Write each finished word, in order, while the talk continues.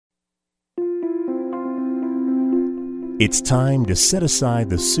It's time to set aside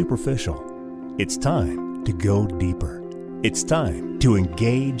the superficial. It's time to go deeper. It's time to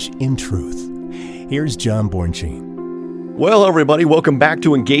engage in truth. Here's John Bornschein. Well, everybody, welcome back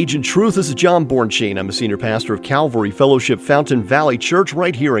to Engage in Truth. This is John Bornschein. I'm a senior pastor of Calvary Fellowship Fountain Valley Church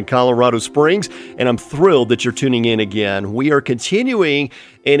right here in Colorado Springs, and I'm thrilled that you're tuning in again. We are continuing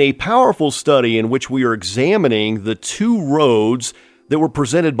in a powerful study in which we are examining the two roads that were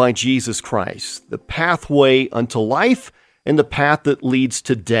presented by Jesus Christ, the pathway unto life and the path that leads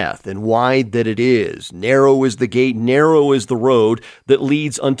to death, and wide that it is. Narrow is the gate, narrow is the road that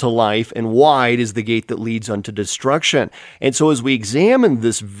leads unto life, and wide is the gate that leads unto destruction. And so as we examine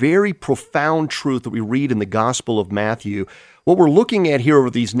this very profound truth that we read in the Gospel of Matthew, what we're looking at here over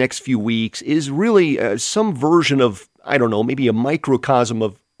these next few weeks is really some version of, maybe a microcosm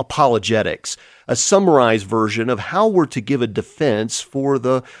of apologetics, a summarized version of how we're to give a defense for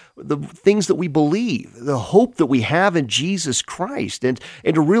the things that we believe, the hope that we have in Jesus Christ. And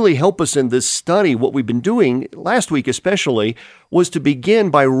to really help us in this study, what we've been doing last week especially was to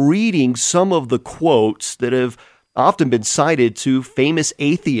begin by reading some of the quotes that have often been cited to famous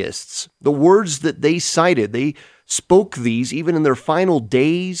atheists. The words that they cited, they spoke these even in their final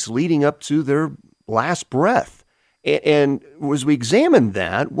days leading up to their last breath. And as we examine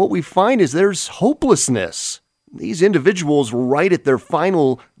that, what we find is there's hopelessness. These individuals were right at their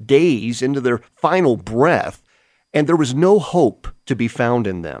final days, into their final breath, and there was no hope to be found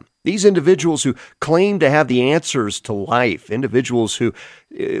in them. These individuals who claimed to have the answers to life, individuals who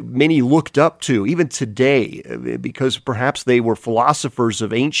many looked up to, even today, because perhaps they were philosophers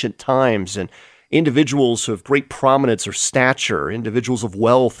of ancient times and individuals of great prominence or stature, individuals of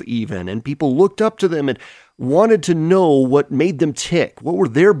wealth even, and people looked up to them and wanted to know what made them tick, what were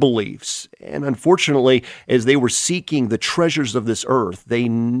their beliefs. And unfortunately, as they were seeking the treasures of this earth, they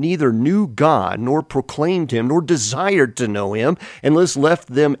neither knew God, nor proclaimed Him, nor desired to know Him, and this left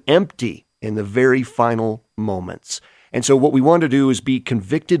them empty in the very final moments. And so what we want to do is be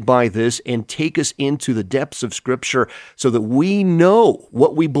convicted by this and take us into the depths of Scripture so that we know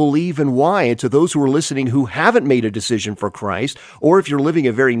what we believe and why. And to those who are listening who haven't made a decision for Christ, or if you're living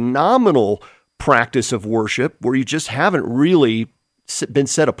a very nominal practice of worship where you just haven't really been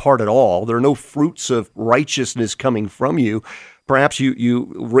set apart at all, there are no fruits of righteousness coming from you. Perhaps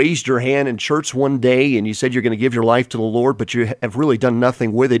you raised your hand in church one day and you said you're going to give your life to the Lord, but you have really done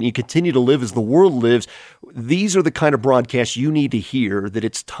nothing with it, and you continue to live as the world lives. These are the kind of broadcasts you need to hear, that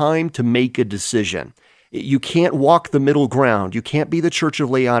it's time to make a decision. You can't walk the middle ground. You can't be the Church of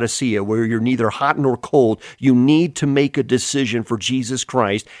Laodicea where you're neither hot nor cold. You need to make a decision for Jesus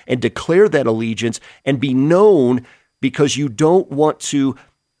Christ and declare that allegiance and be known, because you don't want to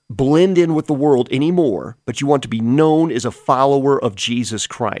blend in with the world anymore, but you want to be known as a follower of Jesus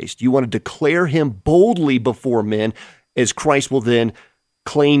Christ. You want to declare Him boldly before men, as Christ will then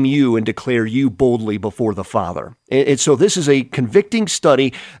claim you and declare you boldly before the Father. And so this is a convicting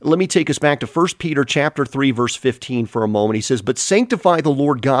study. Let me take us back to 1 Peter chapter 3, verse 15 for a moment. He says, "But sanctify the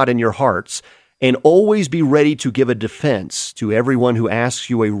Lord God in your hearts, and always be ready to give a defense to everyone who asks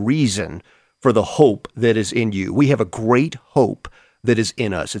you a reason for the hope that is in you." We have a great hope that is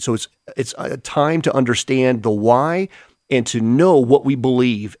in us. And so it's a time to understand the why and to know what we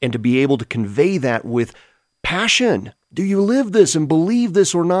believe and to be able to convey that with passion. Do you live this and believe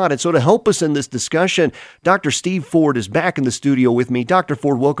this or not? And so to help us in this discussion, Dr. Steve Ford is back in the studio with me. Dr.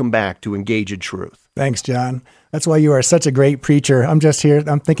 Ford, welcome back to Engage in Truth. Thanks, John. That's why you are such a great preacher. I'm just here,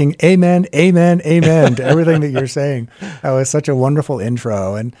 I'm thinking amen, amen, amen to everything that you're saying. That was such a wonderful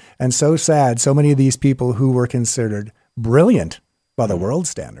intro, and so sad. So many of these people who were considered brilliant by the world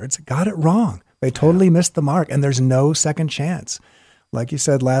standards got it wrong. They totally missed the mark, and there's no second chance. Like you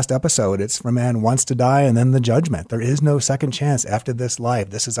said last episode, it's for man once to die and then the judgment. There is no second chance after this life.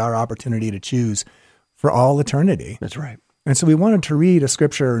 This is our opportunity to choose for all eternity. That's right. And so we wanted to read a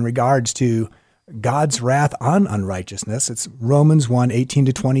scripture in regards to God's wrath on unrighteousness. It's Romans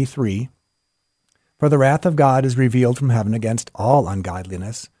 1:18-23. "For the wrath of God is revealed from heaven against all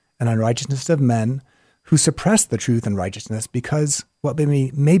ungodliness and unrighteousness of men who suppress the truth and righteousness, because what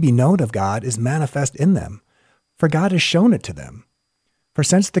may be known of God is manifest in them, for God has shown it to them. For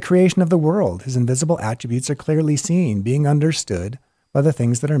since the creation of the world, His invisible attributes are clearly seen, being understood by the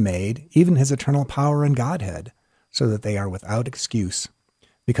things that are made, even His eternal power and Godhead, so that they are without excuse.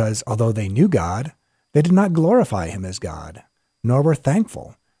 Because although they knew God, they did not glorify Him as God, nor were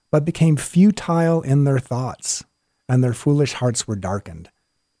thankful, but became futile in their thoughts, and their foolish hearts were darkened.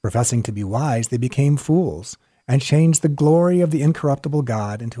 Professing to be wise, they became fools, and changed the glory of the incorruptible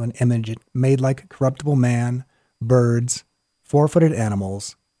God into an image made like corruptible man, birds, four-footed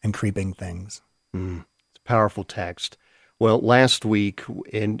animals, and creeping things." It's a powerful text. Well, last week,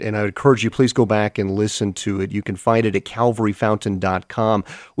 and I would encourage you, please go back and listen to it. You can find it at calvaryfountain.com.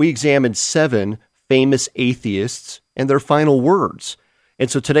 We examined 7 famous atheists and their final words. And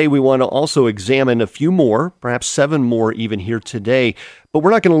so today we want to also examine a few more, perhaps 7 more even here today. But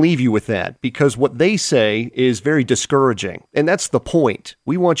we're not going to leave you with that, because what they say is very discouraging. And that's the point.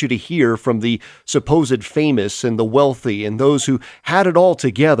 We want you to hear from the supposed famous and the wealthy and those who had it all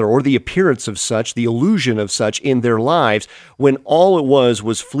together, or the appearance of such, the illusion of such in their lives, when all it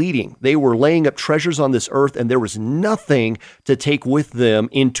was fleeting. They were laying up treasures on this earth, and there was nothing to take with them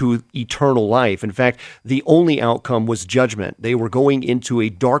into eternal life. In fact, the only outcome was judgment. They were going into a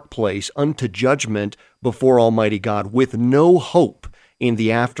dark place unto judgment before Almighty God with no hope in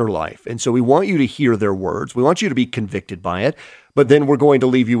the afterlife. And so we want you to hear their words. We want you to be convicted by it, but then we're going to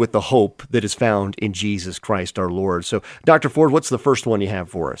leave you with the hope that is found in Jesus Christ our Lord. So, Dr. Ford, what's the first one you have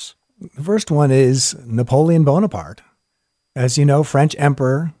for us? The first one is Napoleon Bonaparte. As you know, French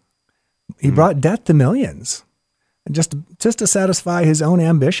emperor. He brought death to millions, just to satisfy his own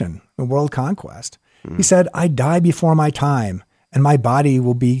ambition, the world conquest. He said, "I die before my time, and my body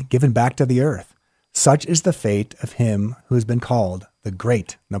will be given back to the earth. Such is the fate of him who has been called the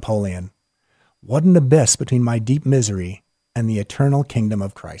great Napoleon. What an abyss between my deep misery and the eternal kingdom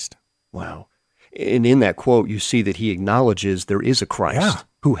of Christ." Wow. And in that quote, you see that he acknowledges there is a Christ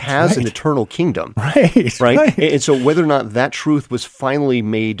who has an eternal kingdom. Right? And so whether or not that truth was finally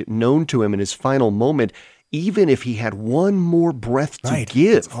made known to him in his final moment, even if he had one more breath to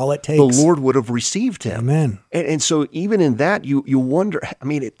give, that's all it takes. The Lord would have received him. Amen. And so even in that, you wonder,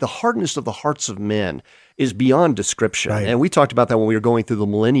 the hardness of the hearts of men is beyond description. Right. And we talked about that when we were going through the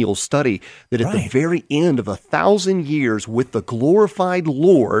millennial study, that at the very end of 1,000 years with the glorified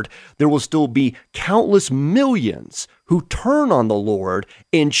Lord, there will still be countless millions who turn on the Lord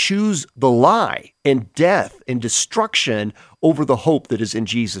and choose the lie and death and destruction over the hope that is in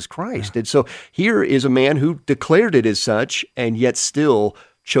Jesus Christ. And so here is a man who declared it as such, and yet still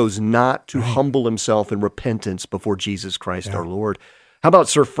chose not to humble himself in repentance before Jesus Christ our Lord. How about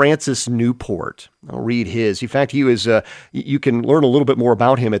Sir Francis Newport? I'll read his. In fact, he was. You can learn a little bit more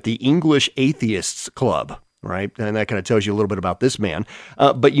about him at the English Atheists Club, right? And that kind of tells you a little bit about this man.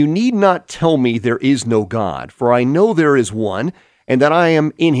 But you need not tell me there is no God, for I know there is one, and that I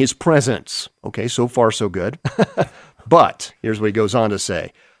am in his presence. Okay, so far so good. But here's what he goes on to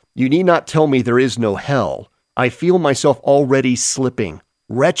say. You need not tell me there is no hell. I feel myself already slipping.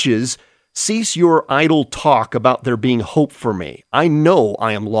 Wretches, cease your idle talk about there being hope for me. I know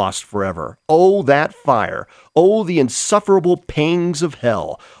I am lost forever. Oh, that fire. Oh, the insufferable pangs of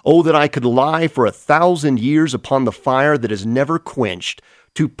hell. Oh, that I could lie for 1,000 years upon the fire that is never quenched,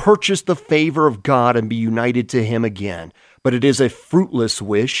 to purchase the favor of God and be united to him again. But it is a fruitless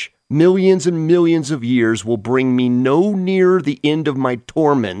wish. Millions and millions of years will bring me no nearer the end of my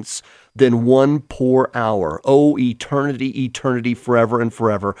torments than one poor hour. Oh, eternity, eternity, forever and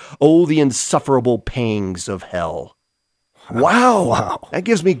forever. Oh, the insufferable pangs of hell. Wow. That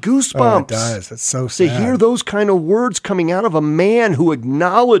gives me goosebumps. Oh, it does. It's so sad. To hear those kind of words coming out of a man who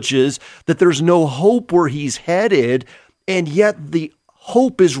acknowledges that there's no hope where he's headed, and yet the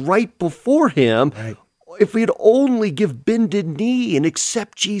hope is right before him. Right. If we'd only give bended knee and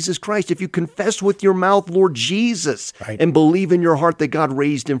accept Jesus Christ, if you confess with your mouth, Lord Jesus, and believe in your heart that God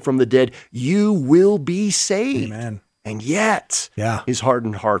raised him from the dead, you will be saved. Amen. And yet, his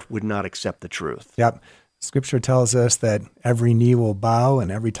hardened heart would not accept the truth. Yep. Scripture tells us that every knee will bow and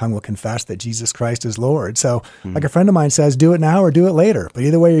every tongue will confess that Jesus Christ is Lord. So like a friend of mine says, do it now or do it later. But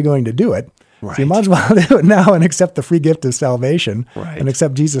either way, you're going to do it. Right. So you might as well do it now and accept the free gift of salvation and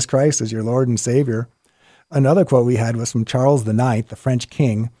accept Jesus Christ as your Lord and Savior. Another quote we had was from Charles IX, the French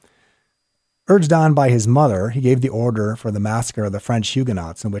king. Urged on by his mother, he gave the order for the massacre of the French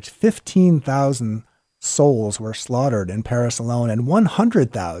Huguenots, in which 15,000 souls were slaughtered in Paris alone and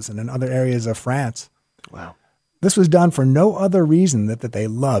 100,000 in other areas of France. Wow. This was done for no other reason than that they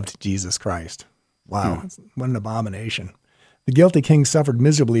loved Jesus Christ. Wow. What an abomination. The guilty king suffered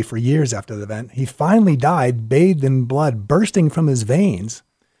miserably for years after the event. He finally died, bathed in blood bursting from his veins.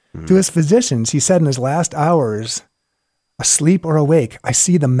 To his physicians, he said in his last hours, asleep or awake, I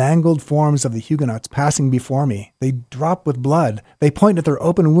see the mangled forms of the Huguenots passing before me. They drop with blood. They point at their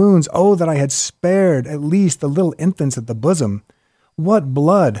open wounds. Oh, that I had spared at least the little infants at the bosom. What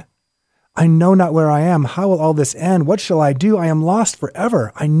blood! I know not where I am. How will all this end? What shall I do? I am lost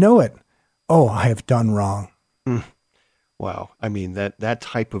forever. I know it. Oh, I have done wrong. Wow. I mean, that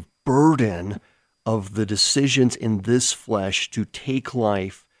type of burden of the decisions in this flesh to take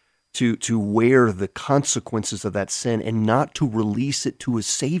life to wear the consequences of that sin and not to release it to his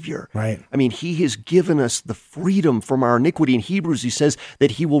Savior. Right. I mean, he has given us the freedom from our iniquity. In Hebrews, he says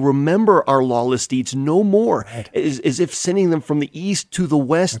that he will remember our lawless deeds no more, as if sending them from the east to the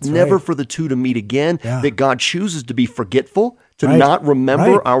west, never for the two to meet again, that God chooses to be forgetful, to not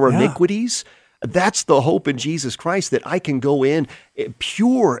remember our iniquities. That's the hope in Jesus Christ, that I can go in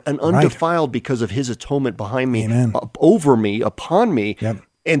pure and undefiled because of his atonement behind me, over me, upon me.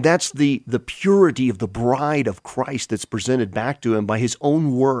 And that's the purity of the bride of Christ that's presented back to him by his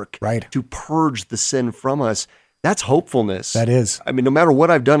own work to purge the sin from us. That's hopefulness. That is. I mean, no matter what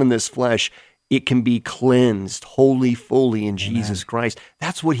I've done in this flesh, it can be cleansed wholly, fully in Jesus Christ.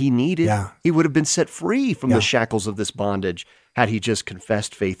 That's what he needed. He would have been set free from the shackles of this bondage had he just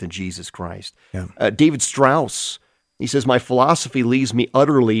confessed faith in Jesus Christ. David Strauss, he says, my philosophy leaves me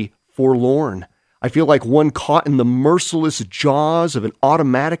utterly forlorn. I feel like one caught in the merciless jaws of an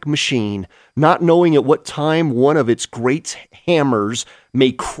automatic machine, not knowing at what time one of its great hammers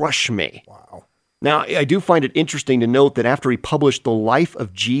may crush me. Wow. Now, I do find it interesting to note that after he published The Life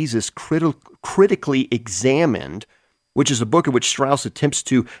of Jesus Critically Examined, which is a book in which Strauss attempts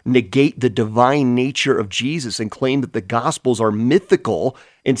to negate the divine nature of Jesus and claim that the Gospels are mythical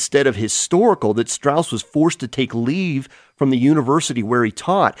instead of historical, that Strauss was forced to take leave from the university where he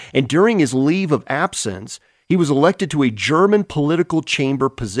taught. And during his leave of absence, he was elected to a German political chamber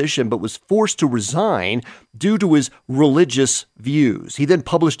position, but was forced to resign due to his religious views. He then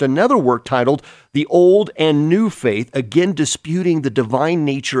published another work titled The Old and New Faith, again disputing the divine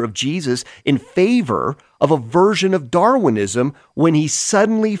nature of Jesus in favor of a version of Darwinism when he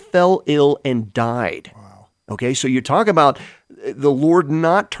suddenly fell ill and died. Wow. Okay, so you're talking about the Lord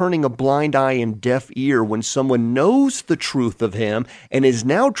not turning a blind eye and deaf ear when someone knows the truth of him and is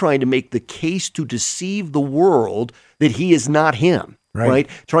now trying to make the case to deceive the world that he is not him, right?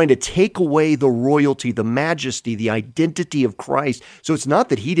 Trying to take away the royalty, the majesty, the identity of Christ. So it's not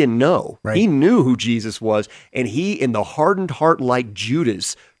that he didn't know. He knew who Jesus was, and he, in the hardened heart like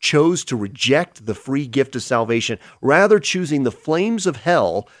Judas, chose to reject the free gift of salvation, rather choosing the flames of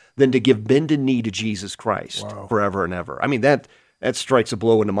hell than to give bended knee to Jesus Christ forever and ever. I mean, that strikes a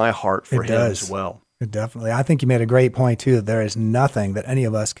blow into my heart for him as well. It definitely. I think you made a great point, too, that there is nothing that any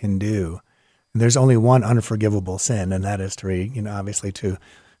of us can do. There's only one unforgivable sin, and that is obviously to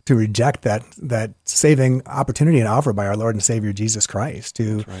reject that saving opportunity and offer by our Lord and Savior Jesus Christ,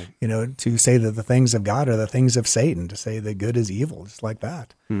 to say that the things of God are the things of Satan, to say that good is evil, just like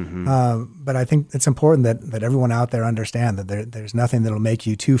that. But I think it's important that everyone out there understand that there's nothing that'll make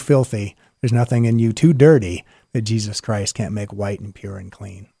you too filthy. There's nothing in you too dirty that Jesus Christ can't make white and pure and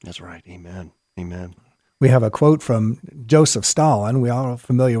clean. That's right. Amen. Amen. We have a quote from Joseph Stalin. We all are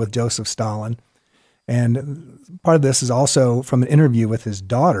familiar with Joseph Stalin. And part of this is also from an interview with his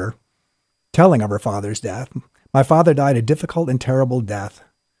daughter, telling of her father's death. My father died a difficult and terrible death.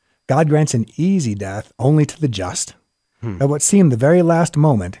 God grants an easy death only to the just. At what seemed the very last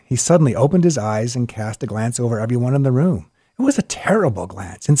moment, he suddenly opened his eyes and cast a glance over everyone in the room. It was a terrible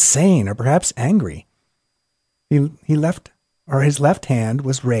glance, insane or perhaps angry. His left hand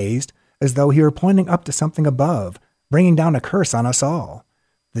was raised as though he were pointing up to something above, bringing down a curse on us all.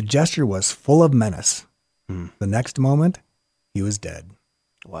 The gesture was full of menace. The next moment, he was dead.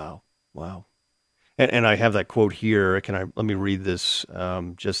 Wow. And I have that quote here. Let me read this.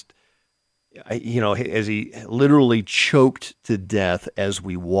 As he literally choked to death as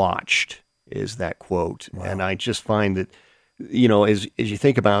we watched, is that quote. Wow. And I just find that, as you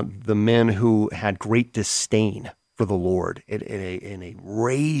think about the men who had great disdain for the Lord in a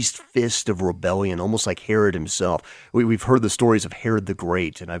raised fist of rebellion, almost like Herod himself. We've heard the stories of Herod the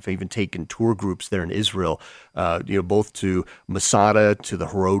Great, and I've even taken tour groups there in Israel, both to Masada, to the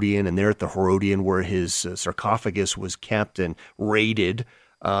Herodian, and there at the Herodian where his sarcophagus was kept and raided.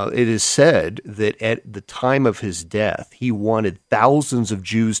 It is said that at the time of his death, he wanted thousands of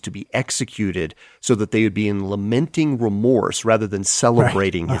Jews to be executed so that they would be in lamenting remorse rather than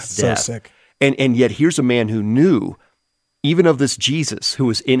celebrating his death. So sick. And yet here's a man who knew, even of this Jesus who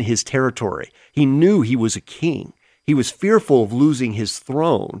was in his territory, he knew he was a king. He was fearful of losing his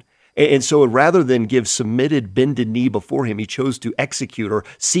throne. And so rather than give submitted, bended knee before him, he chose to execute or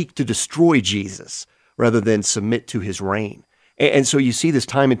seek to destroy Jesus rather than submit to his reign. And so you see this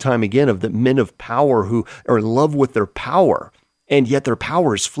time and time again of the men of power who are in love with their power, and yet their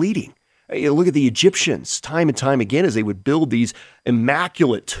power is fleeting. Look at the Egyptians time and time again as they would build these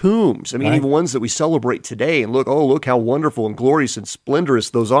immaculate tombs. I mean, even ones that we celebrate today, and look how wonderful and glorious and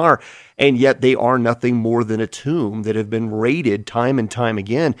splendorous those are. And yet they are nothing more than a tomb that have been raided time and time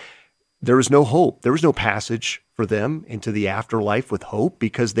again. there was no hope. There was no passage for them into the afterlife with hope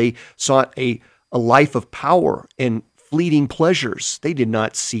because they sought a life of power and fleeting pleasures. They did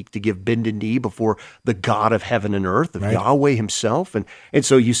not seek to give bended knee before the God of heaven and earth, of Yahweh himself. And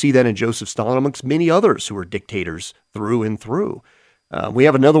so you see that in Joseph Stalin amongst many others who were dictators through and through. We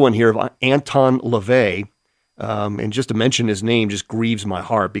have another one here of Anton LaVey. And just to mention his name just grieves my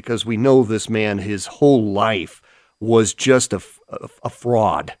heart because we know this man, his whole life was just a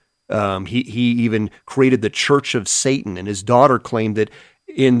fraud. He even created the Church of Satan, and his daughter claimed that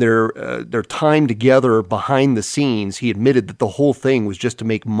in their time together behind the scenes, he admitted that the whole thing was just to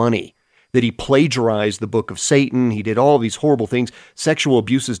make money, that he plagiarized the Book of Satan. He did all these horrible things, sexual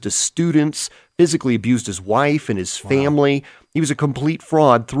abuses to students, physically abused his wife and his family. He was a complete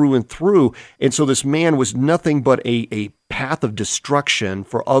fraud through and through. And so this man was nothing but a path of destruction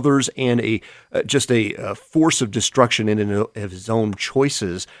for others and just a force of destruction in and of his own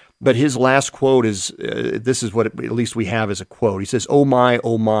choices. But his last quote is, this is what at least we have as a quote. He says, oh my,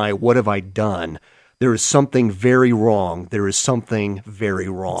 what have I done? There is something very wrong. There is something very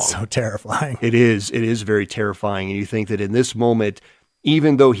wrong. So terrifying. It is very terrifying. And you think that in this moment,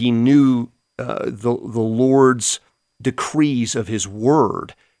 even though he knew the Lord's decrees of his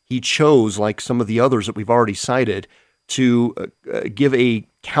word, he chose, like some of the others that we've already cited, to give a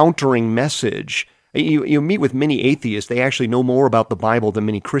countering message. You meet with many atheists, they actually know more about the Bible than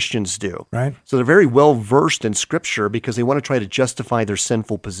many Christians do. Right. So they're very well versed in Scripture because they want to try to justify their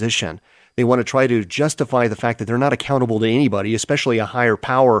sinful position. They want to try to justify the fact that they're not accountable to anybody, especially a higher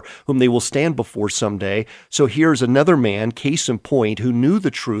power whom they will stand before someday. So here's another man, case in point, who knew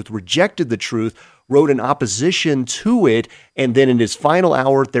the truth, rejected the truth, wrote an opposition to it, and then in his final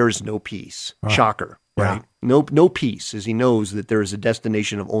hour, there is no peace. Shocker, right? Yeah. No peace, as he knows that there is a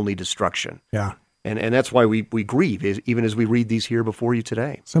destination of only destruction. Yeah. And that's why we grieve, even as we read these here before you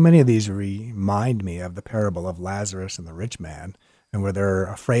today. So many of these remind me of the parable of Lazarus and the rich man, and where they're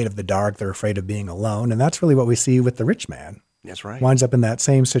afraid of the dark, they're afraid of being alone. And that's really what we see with the rich man. That's right. Winds up in that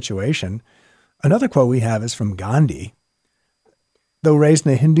same situation. Another quote we have is from Gandhi. Though raised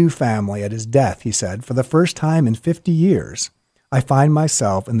in a Hindu family, at his death, he said, "For the first time in 50 years, I find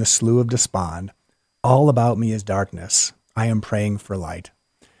myself in the slough of despond. All about me is darkness. I am praying for light."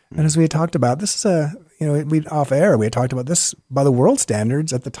 And as we had talked about, this is we off air, we had talked about this by the world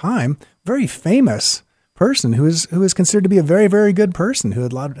standards at the time, very famous person who is considered to be a very, very good person who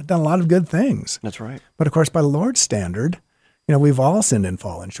had done a lot of good things. That's right. But of course, by the Lord's standard, we've all sinned and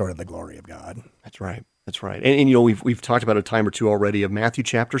fallen short of the glory of God. That's right. That's right. And we've talked about a time or two already of Matthew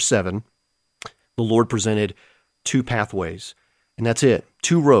chapter 7. The Lord presented two pathways, and that's it.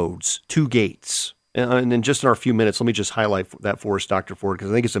 Two roads, two gates. And then just in our few minutes, let me just highlight that for us, Dr. Ford,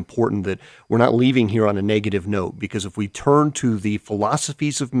 because I think it's important that we're not leaving here on a negative note, because if we turn to the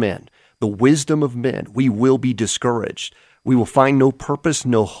philosophies of men, the wisdom of men, we will be discouraged. We will find no purpose,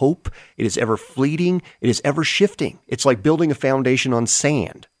 no hope. It is ever fleeting. It is ever shifting. It's like building a foundation on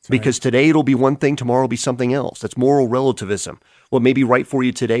sand. Because today it'll be one thing, tomorrow will be something else. That's moral relativism. What may be right for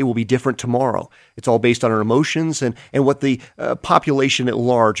you today will be different tomorrow. It's all based on our emotions and what the population at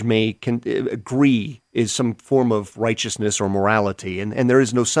large may agree is some form of righteousness or morality. And there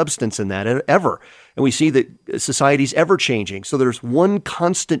is no substance in that ever. And we see that society's ever changing. So there's one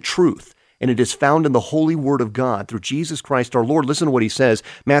constant truth, and it is found in the holy word of God through Jesus Christ our Lord. Listen to what he says,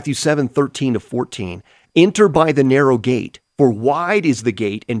 Matthew 7:13-14. "Enter by the narrow gate. For wide is the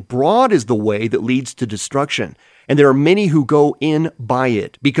gate and broad is the way that leads to destruction, and there are many who go in by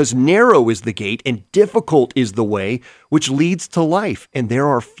it, because narrow is the gate and difficult is the way which leads to life, and there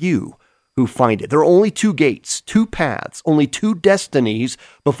are few who find it." There are only two gates, two paths, only two destinies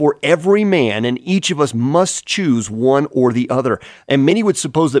before every man, and each of us must choose one or the other. And many would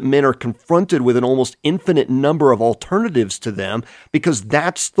suppose that men are confronted with an almost infinite number of alternatives to them, because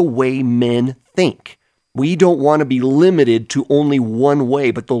that's the way men think. We don't want to be limited to only one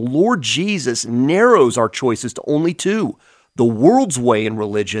way, but the Lord Jesus narrows our choices to only two: the world's way in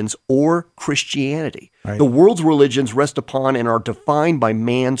religions or Christianity. Right. The world's religions rest upon and are defined by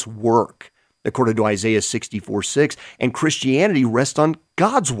man's work, according to Isaiah 64:6, and Christianity rests on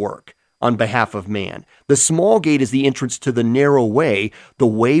God's work on behalf of man. The small gate is the entrance to the narrow way, the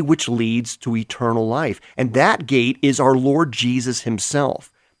way which leads to eternal life. And that gate is our Lord Jesus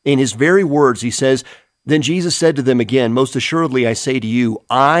himself. In his very words, he says, "Then Jesus said to them again, most assuredly I say to you,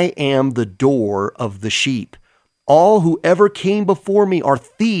 I am the door of the sheep. All who ever came before me are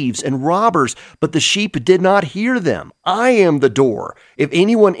thieves and robbers, but the sheep did not hear them. I am the door. If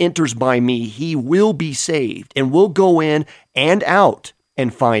anyone enters by me, he will be saved and will go in and out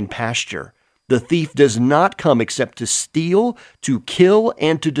and find pasture. The thief does not come except to steal, to kill,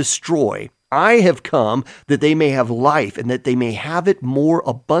 and to destroy. I have come that they may have life and that they may have it more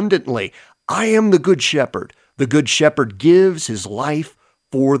abundantly. I am the good shepherd. The good shepherd gives his life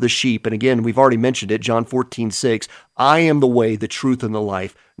for the sheep. And again, we've already mentioned it, John 14:6. I am the way, the truth, and the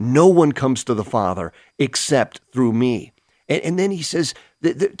life. No one comes to the Father except through me. And then he says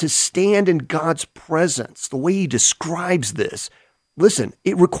that to stand in God's presence, the way he describes this, listen,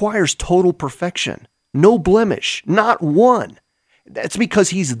 it requires total perfection, no blemish, not one. That's because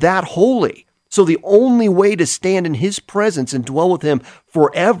he's that holy. So the only way to stand in his presence and dwell with him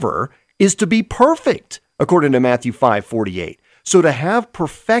forever is to be perfect, according to Matthew 5:48. So to have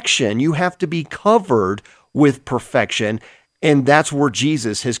perfection, you have to be covered with perfection, and that's where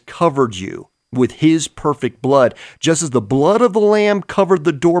Jesus has covered you with his perfect blood, just as the blood of the Lamb covered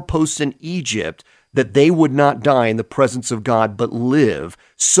the doorposts in Egypt, that they would not die in the presence of God but live,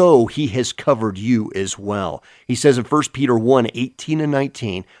 so he has covered you as well. He says in 1 Peter 1:18 and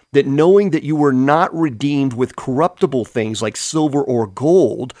 19, that knowing that you were not redeemed with corruptible things like silver or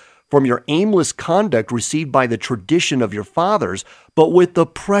gold from your aimless conduct received by the tradition of your fathers, but with the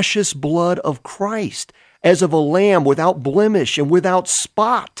precious blood of Christ, as of a lamb without blemish and without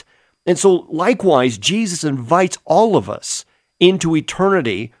spot. And so likewise, Jesus invites all of us into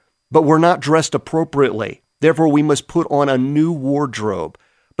eternity, but we're not dressed appropriately. Therefore, we must put on a new wardrobe.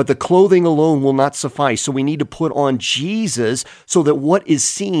 But the clothing alone will not suffice. So we need to put on Jesus so that what is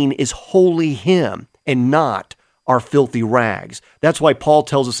seen is wholly him and not our filthy rags. That's why Paul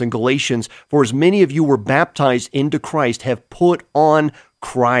tells us in Galatians, for as many of you were baptized into Christ have put on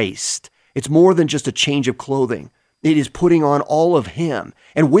Christ. It's more than just a change of clothing. It is putting on all of him.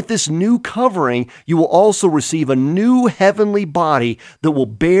 And with this new covering, you will also receive a new heavenly body that will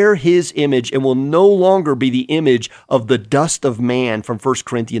bear his image and will no longer be the image of the dust of man, from 1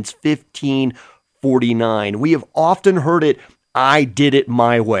 Corinthians 15:49. We have often heard it, I did it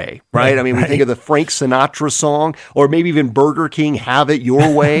my way, right? I mean, we think of the Frank Sinatra song, or maybe even Burger King, have it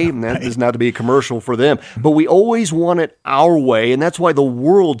your way. And that is not to be a commercial for them, but we always want it our way. And that's why the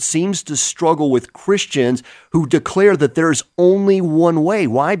world seems to struggle with Christians who declare that there's only one way.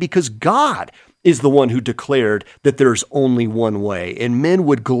 Why? Because God is the one who declared that there's only one way. And men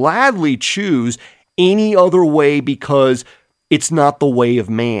would gladly choose any other way because it's not the way of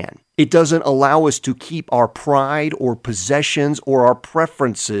man. It doesn't allow us to keep our pride or possessions or our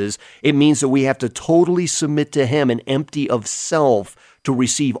preferences. It means that we have to totally submit to him and empty of self to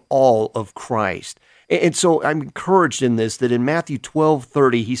receive all of Christ. And so I'm encouraged in this, that in Matthew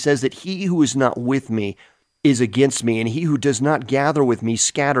 12:30, he says that he who is not with me is against me, and he who does not gather with me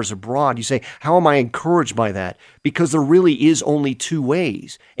scatters abroad. You say, how am I encouraged by that? Because there really is only two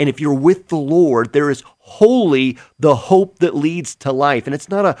ways. And if you're with the Lord, there is wholly the hope that leads to life. And it's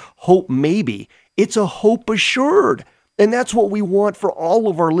not a hope maybe, it's a hope assured. And that's what we want for all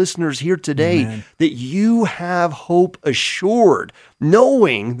of our listeners here today, Amen. That you have hope assured,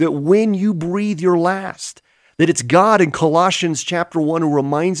 knowing that when you breathe your last, that it's God in Colossians chapter 1 who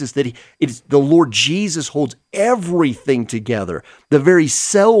reminds us that it's the Lord Jesus holds everything together. The very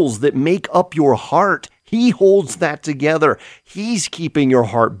cells that make up your heart, he holds that together. He's keeping your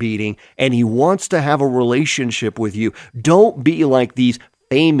heart beating, and he wants to have a relationship with you. Don't be like these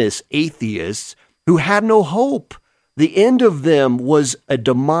famous atheists who had no hope. The end of them was a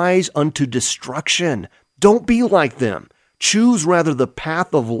demise unto destruction. Don't be like them. Choose rather the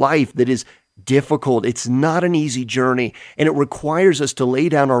path of life that is difficult. It's not an easy journey, and it requires us to lay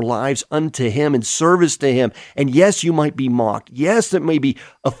down our lives unto him in service to him. And yes, you might be mocked. Yes, it may be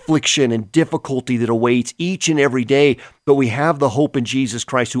affliction and difficulty that awaits each and every day, but we have the hope in Jesus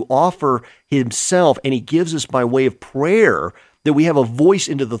Christ who offers himself, and he gives us by way of prayer that we have a voice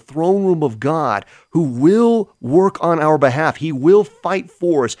into the throne room of God who will work on our behalf. He will fight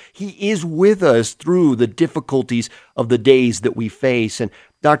for us. He is with us through the difficulties of the days that we face. And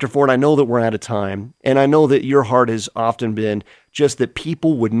Dr. Ford, I know that we're out of time, and I know that your heart has often been just that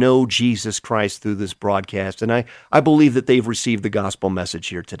people would know Jesus Christ through this broadcast, and I believe that they've received the gospel message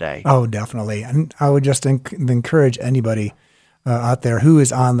here today. Oh, definitely. And I would just encourage anybody out there who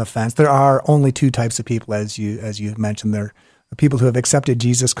is on the fence. There are only two types of people, as you mentioned. There are people who have accepted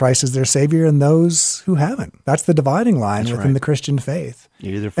Jesus Christ as their Savior and those who haven't. That's the dividing line within the Christian faith.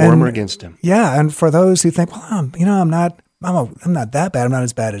 You're either for him or against him. Yeah, and for those who think, well, I'm not that bad. I'm not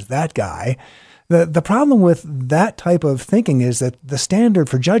as bad as that guy. The problem with that type of thinking is that the standard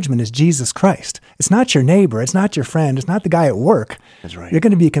for judgment is Jesus Christ. It's not your neighbor. It's not your friend. It's not the guy at work. That's right. You're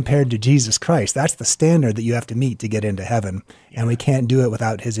going to be compared to Jesus Christ. That's the standard that you have to meet to get into heaven. Yeah. And we can't do it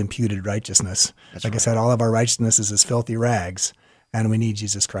without his imputed righteousness. Like I said, all of our righteousness is as filthy rags. and we need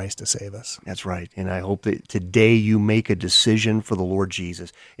Jesus Christ to save us. That's right. And I hope that today you make a decision for the Lord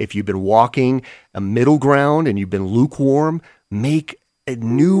Jesus. If you've been walking a middle ground and you've been lukewarm, make a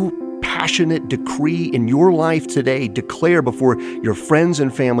new passionate decree in your life today. Declare before your friends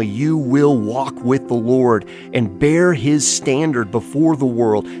and family you will walk with the Lord and bear His standard before the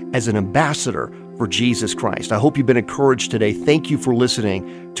world as an ambassador for Jesus Christ. I hope you've been encouraged today. Thank you for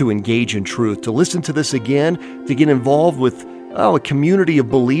listening to Engage in Truth. To listen to this again, to get involved with a community of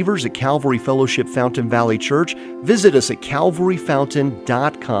believers at Calvary Fellowship Fountain Valley Church, visit us at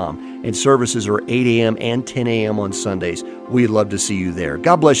calvaryfountain.com. And services are 8 a.m. and 10 a.m. on Sundays. We'd love to see you there.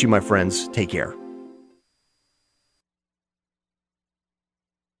 God bless you, my friends. Take care.